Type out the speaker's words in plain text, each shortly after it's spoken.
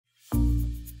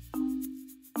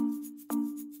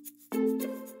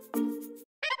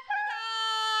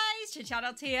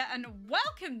Chatot here, and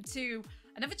welcome to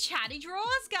another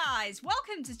ChattyDraws, guys.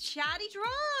 Welcome to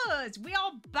ChattyDraws. We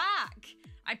are back.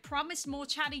 I promised more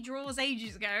ChattyDraws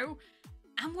ages ago,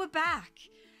 and we're back.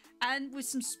 And with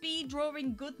some speed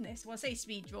drawing goodness. Well, I say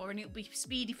speed drawing, it'll be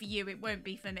speedy for you, it won't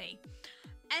be for me.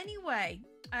 Anyway,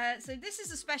 so this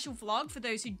is a special vlog for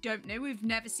those who don't know, who've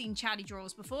never seen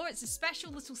ChattyDraws before. It's a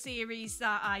special little series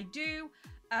that I do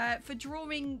for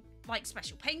drawing like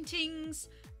special paintings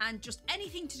and just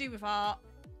anything to do with art.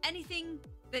 Anything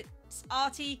that's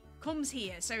arty comes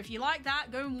here. So if you like that,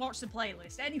 go and watch the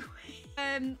playlist. Anyway,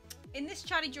 in this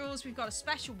ChattyDraws, we've got a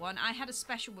special one. I had a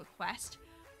special request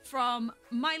from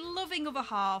my loving other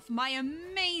half, my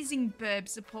amazing Birb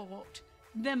Support,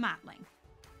 the Mattling.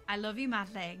 I love you,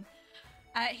 Mattling.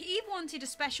 He wanted a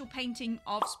special painting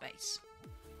of space.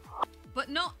 But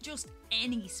not just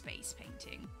any space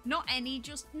painting. Not any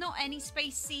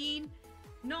space scene.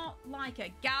 Not like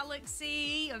a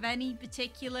galaxy of any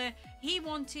particular. He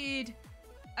wanted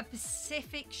a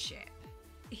Pacific ship.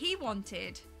 He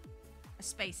wanted a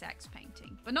SpaceX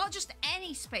painting. But not just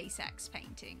any SpaceX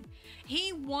painting.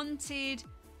 He wanted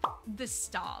the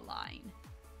star line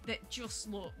that just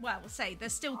looked, well, we'll say they're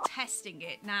still testing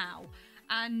it now.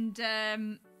 And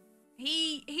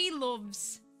he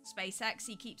loves SpaceX.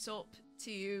 He keeps up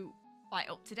to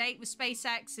date with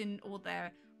SpaceX and all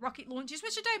their rocket launches,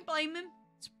 which I don't blame him.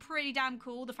 It's pretty damn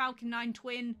cool. The Falcon 9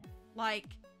 twin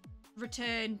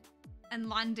return and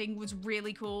landing was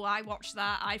really cool. I watched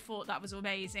that. I thought that was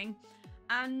amazing.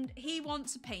 And he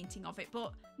wants a painting of it,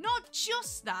 but not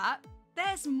just that.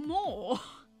 There's more.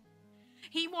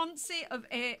 He wants it of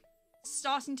it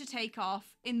starting to take off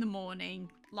in the morning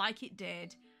like it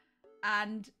did,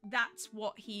 and that's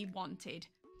what he wanted.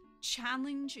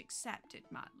 Challenge accepted,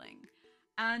 Mattling.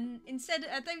 And instead,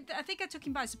 I think I took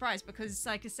him by surprise because,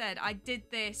 like I said, I did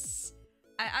this,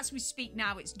 as we speak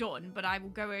now, it's done, but I will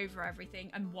go over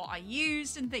everything and what I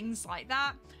used and things like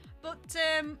that. But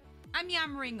I'm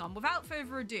yammering on. Without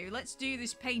further ado, let's do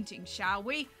this painting, shall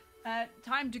we?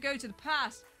 Time to go to the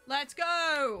past. Let's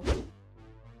go!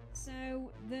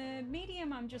 So the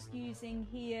medium I'm just using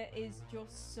here is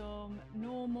just some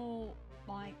normal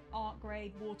art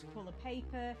grade watercolor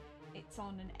paper. It's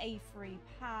on an A3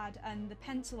 pad, and the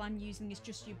pencil I'm using is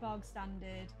just your bog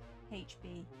standard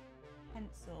HB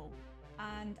pencil.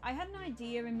 And I had an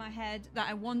idea in my head that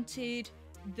I wanted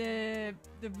the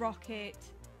rocket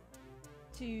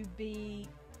to be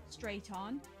straight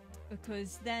on,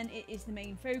 because then it is the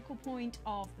main focal point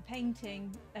of the painting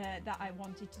that I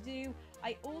wanted to do.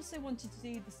 I also wanted to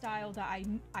do the style that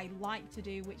I like to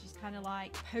do, which is kind of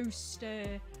like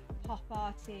poster, pop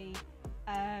arty.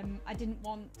 I didn't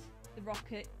want the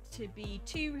rocket to be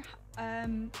too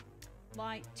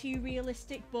too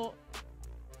realistic, but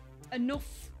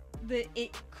enough that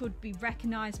it could be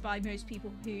recognized by most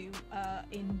people who are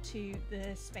into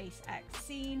the SpaceX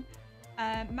scene.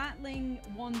 Mattling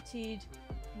wanted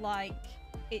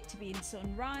it to be in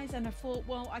sunrise, and I thought,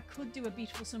 well, I could do a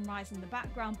beautiful sunrise in the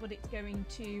background, but it's going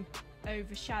to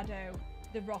overshadow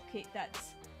the rocket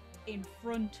that's in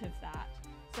front of that.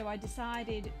 So I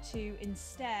decided to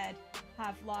instead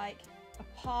have a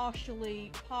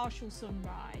partial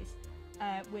sunrise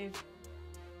with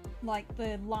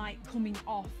the light coming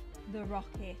off the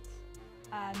rocket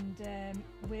and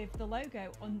with the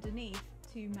logo underneath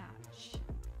to match.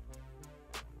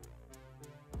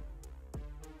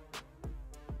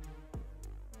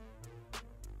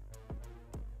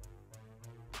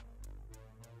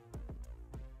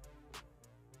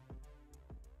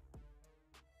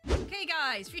 Okay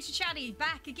guys, Future Chatty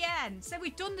back again. So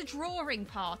we've done the drawing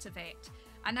part of it,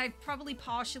 and I've probably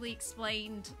partially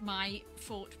explained my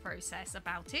thought process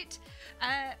about it.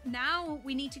 Now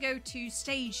we need to go to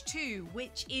stage 2,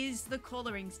 which is the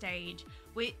colouring stage,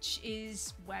 which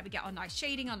is where we get our nice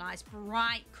shading, our nice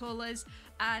bright colours.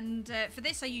 And for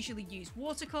this I usually use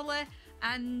watercolour,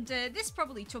 and this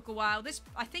probably took a while.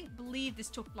 I believe this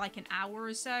took like an hour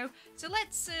or so. So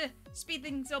let's speed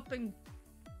things up and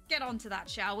get on to that,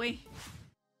 shall we?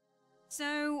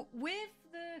 So with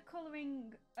the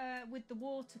colouring with the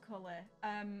watercolour,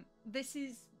 this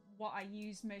is what I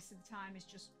use most of the time, is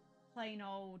just plain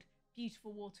old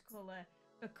beautiful watercolour,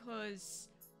 because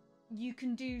you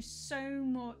can do so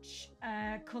much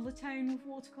colour tone with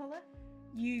watercolour.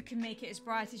 You can make it as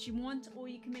bright as you want, or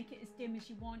you can make it as dim as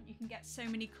you want. You can get so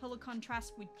many colour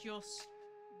contrast with just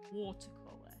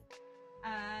watercolour.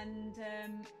 And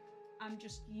I'm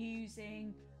just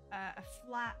using a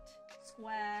flat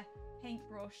square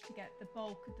paintbrush to get the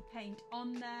bulk of the paint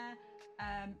on there.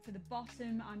 For the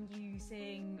bottom I'm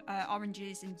using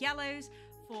oranges and yellows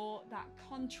for that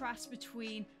contrast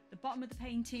between the bottom of the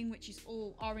painting, which is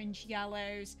all orange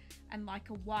yellows, and like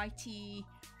a whitey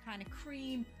kind of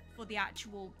cream for the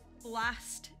actual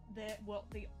blast, the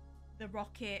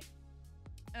rocket,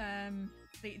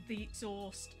 the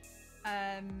exhaust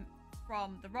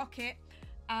from the rocket.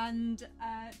 And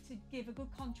to give a good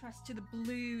contrast to the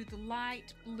blue, the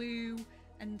light blue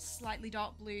and slightly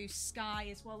dark blue sky,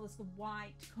 as well as the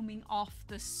white coming off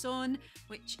the sun,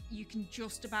 which you can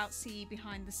just about see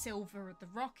behind the silver of the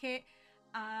rocket,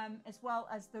 as well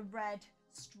as the red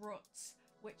struts,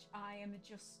 which I am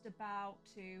just about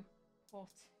to put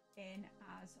in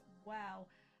as well.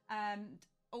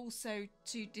 Also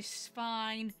to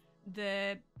define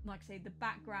the, like I say, the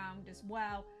background as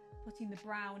well, putting the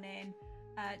brown in,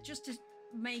 just to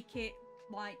make it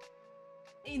like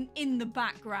in the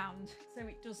background, so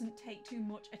it doesn't take too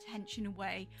much attention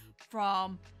away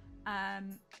from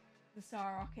the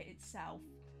star rocket itself.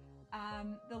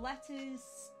 The letters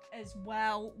as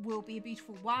well will be a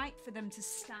beautiful white for them to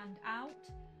stand out.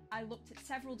 I looked at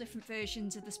several different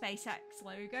versions of the SpaceX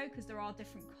logo because there are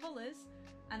different colours,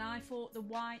 and I thought the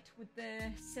white with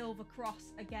the silver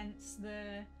cross against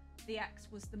the X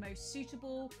was the most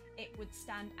suitable. It would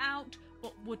stand out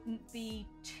but wouldn't be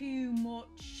too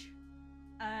much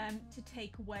to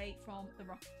take away from the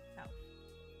rocket itself.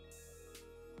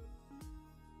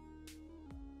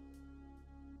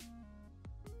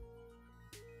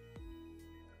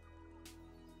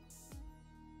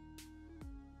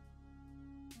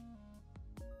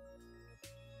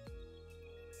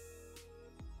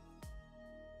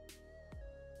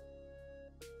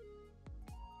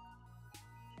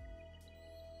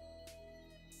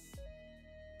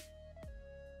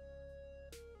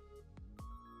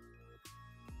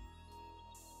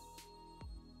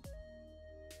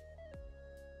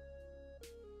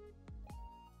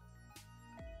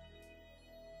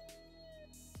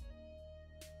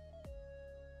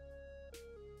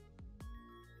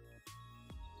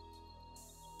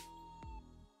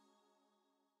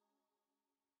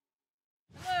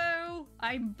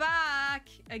 I'm back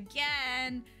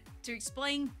again to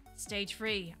explain stage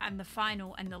 3 and the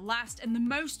final and the last and the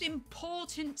most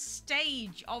important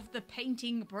stage of the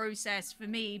painting process for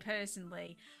me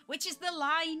personally, which is the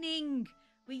lining.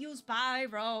 We use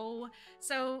biro.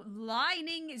 So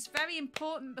lining is very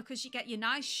important because you get your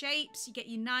nice shapes, you get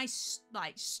your nice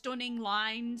like stunning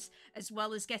lines, as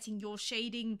well as getting your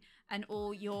shading and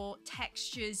all your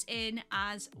textures in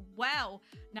as well.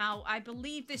 Now, I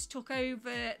believe this took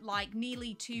over like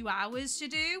nearly 2 hours to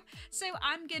do. So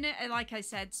I'm gonna, like I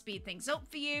said, speed things up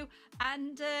for you.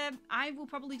 And I will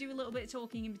probably do a little bit of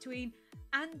talking in between.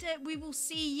 And we will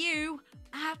see you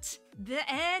at the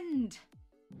end.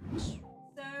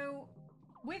 So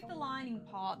with the lining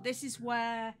part, this is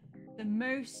where the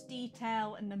most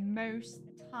detail and the most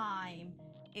time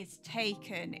is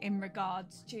taken in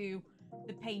regards to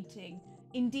the painting.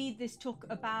 Indeed, this took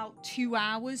about 2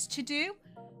 hours to do.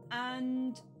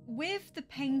 And with the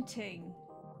painting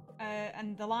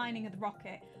and the lining of the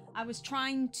rocket, I was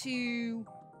trying to...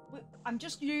 I'm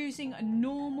just using a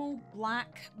normal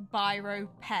black biro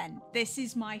pen. This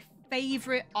is my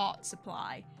favorite art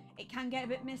supply. It can get a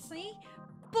bit messy,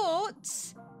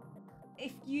 but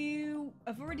if you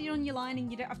have already done your lining,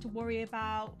 you don't have to worry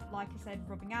about, like I said,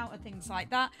 rubbing out or things like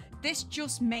that. This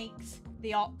just makes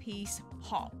the art piece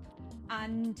pop.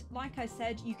 And like I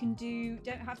said, you can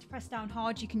don't have to press down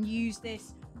hard. You can use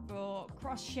this for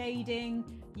cross shading.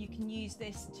 You can use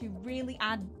this to really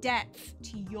add depth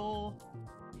to your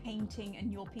painting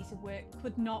and your piece of work.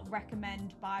 Could not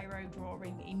recommend biro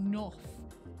drawing enough.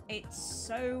 It's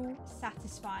so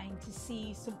satisfying to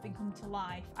see something come to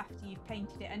life after you've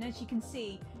painted it. And as you can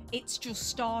see, it's just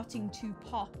starting to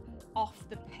pop off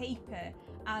the paper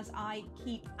as I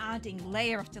keep adding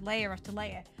layer after layer after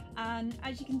layer. And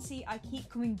as you can see, I keep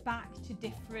coming back to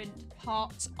different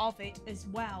parts of it as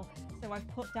well. So I've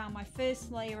put down my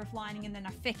first layer of lining and then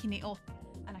I thicken it up,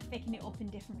 and I thicken it up in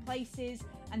different places.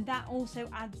 And that also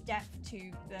adds depth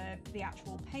to the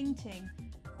actual painting.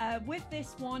 With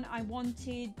this one, I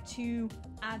wanted to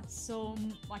add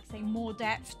some, like I say, more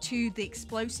depth to the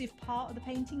explosive part of the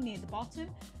painting near the bottom,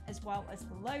 as well as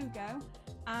the logo.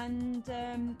 And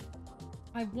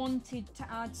I wanted to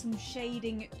add some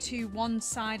shading to one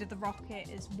side of the rocket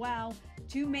as well,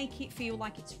 to make it feel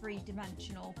like it's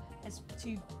three-dimensional, as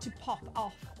to pop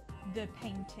off the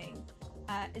painting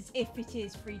as if it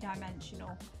is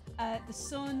three-dimensional. The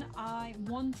sun, I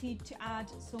wanted to add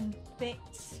some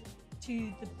bits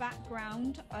to the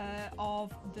background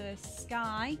of the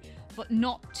sky, but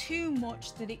not too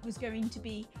much that it was going to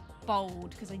be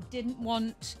bold, because I didn't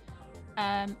want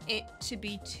it to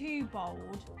be too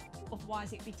bold.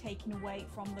 otherwise it'd be taken away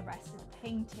from the rest of the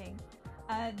painting.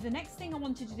 The next thing I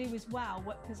wanted to do as well,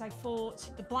 because I thought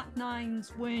the black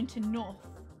nines weren't enough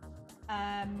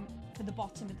for the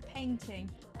bottom of the painting,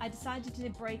 I decided to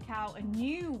break out a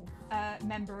new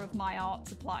member of my art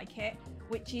supply kit,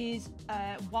 which is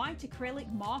white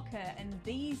acrylic marker, and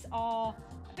these are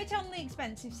a bit on the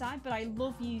expensive side, but I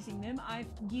love using them. I've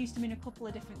used them in a couple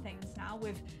of different things now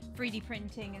with 3D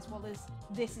printing, as well as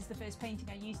this is the first painting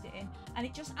I used it in, and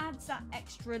it just adds that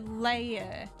extra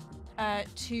layer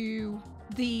to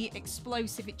the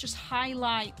explosive. It just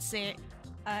highlights it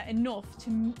enough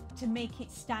to make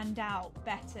it stand out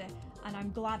better, and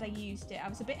I'm glad I used it. I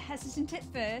was a bit hesitant at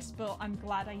first, but I'm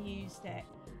glad I used it,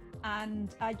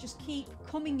 and I just keep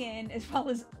coming in, as well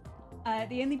as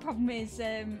the only problem is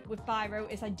with biro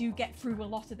is I do get through a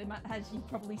lot of them, as you've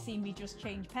probably seen me just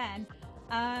change pen.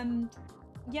 And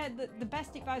yeah, the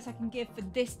best advice I can give for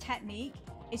this technique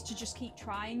is to just keep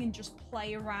trying and just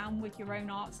play around with your own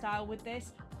art style with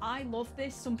this. I love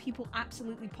this. Some people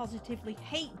absolutely positively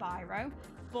hate biro,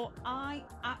 but I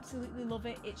absolutely love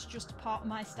it. It's just a part of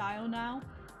my style now,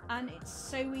 and it's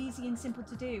so easy and simple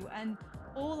to do. And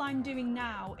all I'm doing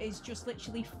now is just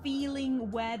literally feeling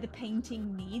where the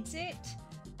painting needs it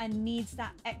and needs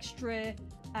that extra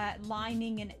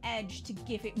lining and edge to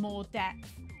give it more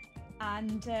depth.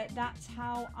 And that's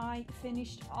how I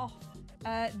finished off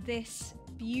this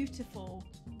beautiful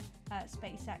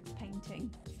SpaceX painting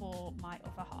for my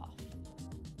other half.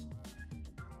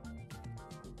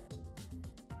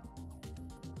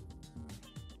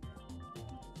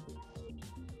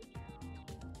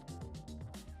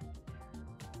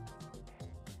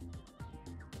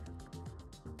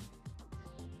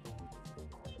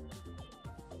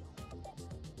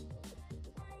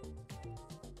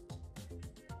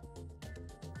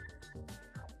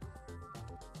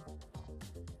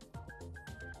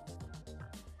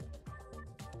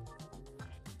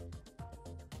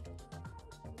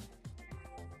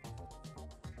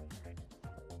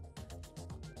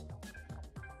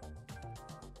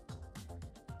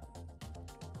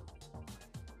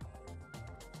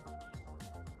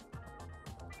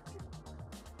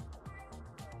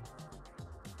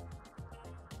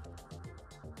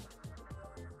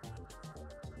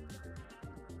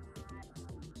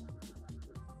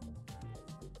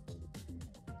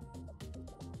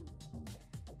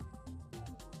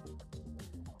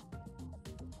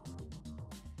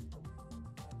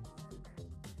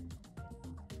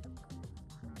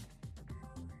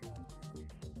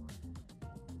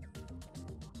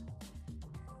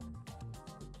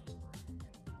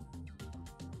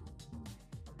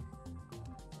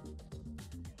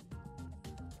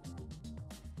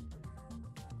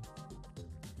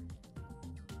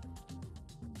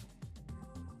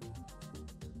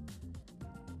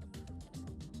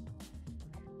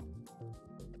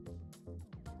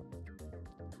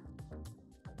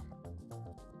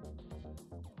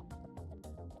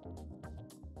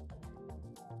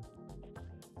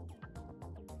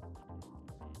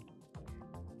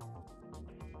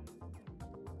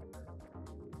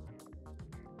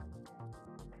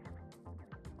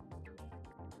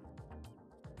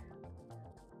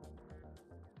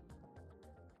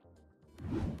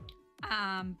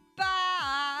 I'm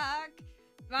back!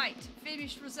 Right,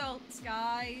 finished results,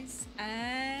 guys.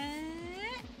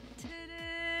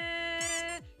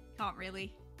 Ta-da! Can't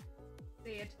really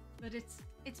see it, but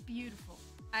it's beautiful.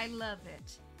 I love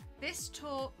it. This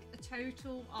took a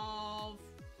total of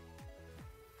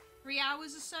 3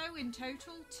 hours or so in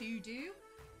total to do,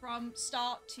 from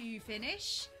start to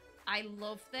finish. I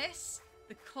love this.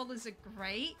 The colours are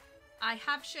great. I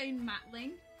have shown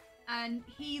Mattling, and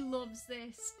he loves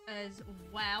this as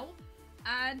well.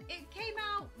 And it came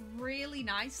out really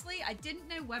nicely. I didn't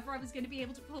know whether I was going to be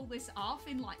able to pull this off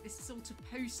in like this sort of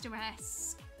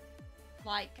poster-esque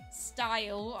like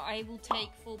style. I will take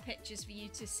full pictures for you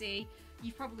to see.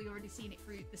 You've probably already seen it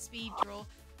through the speed draw,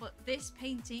 but this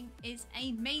painting is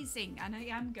amazing, and I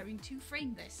am going to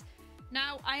frame this.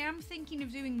 Now, I am thinking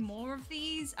of doing more of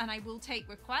these, and I will take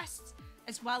requests,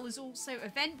 as well as also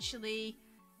eventually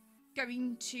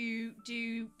going to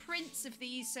do prints of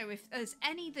these. So if there's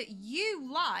any that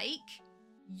you like,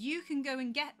 you can go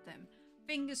and get them.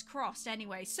 Fingers crossed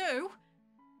anyway. So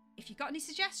if you've got any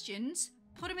suggestions,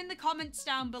 put them in the comments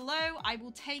down below. I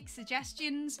will take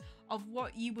suggestions of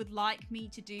what you would like me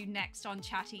to do next on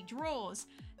ChattyDraws.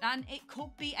 And it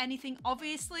could be anything,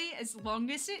 obviously, as long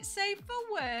as it's safe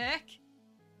for work.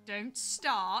 Don't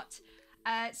start.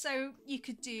 So you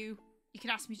could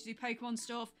ask me to do Pokemon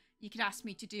stuff. You could ask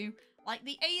me to do like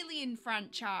the Alien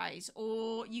franchise,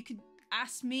 or you could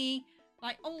ask me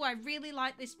like, oh, I really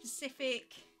like this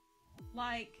specific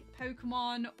like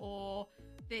Pokemon, or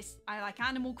this, I like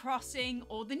Animal Crossing,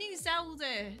 or the new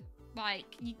Zelda.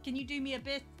 Like, can you do me a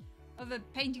bit of a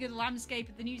painting of the landscape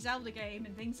of the new Zelda game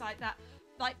and things like that?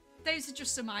 Like, those are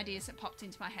just some ideas that popped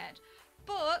into my head.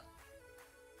 But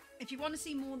if you want to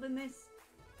see more than this,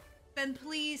 then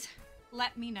please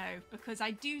let me know, because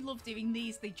I do love doing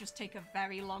these. They just take a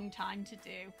very long time to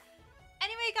do.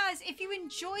 Anyway, guys, if you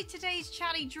enjoyed today's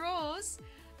Chatty Draws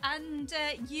and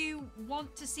you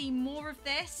want to see more of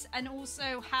this and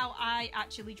also how I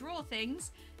actually draw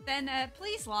things, then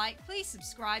please like, please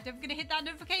subscribe. Don't forget to hit that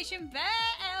notification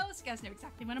bell so you guys know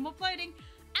exactly when I'm uploading.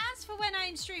 As for when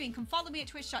I'm streaming, you can follow me at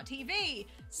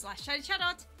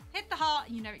twitch.tv/ChattyChatot. Hit the heart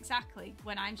and you know exactly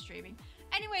when I'm streaming.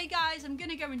 Anyway, guys, I'm going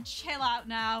to go and chill out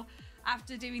now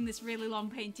after doing this really long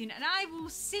painting, and I will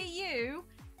see you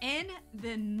in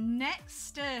the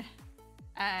next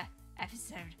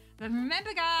episode. But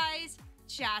remember, guys,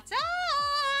 chat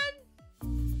on!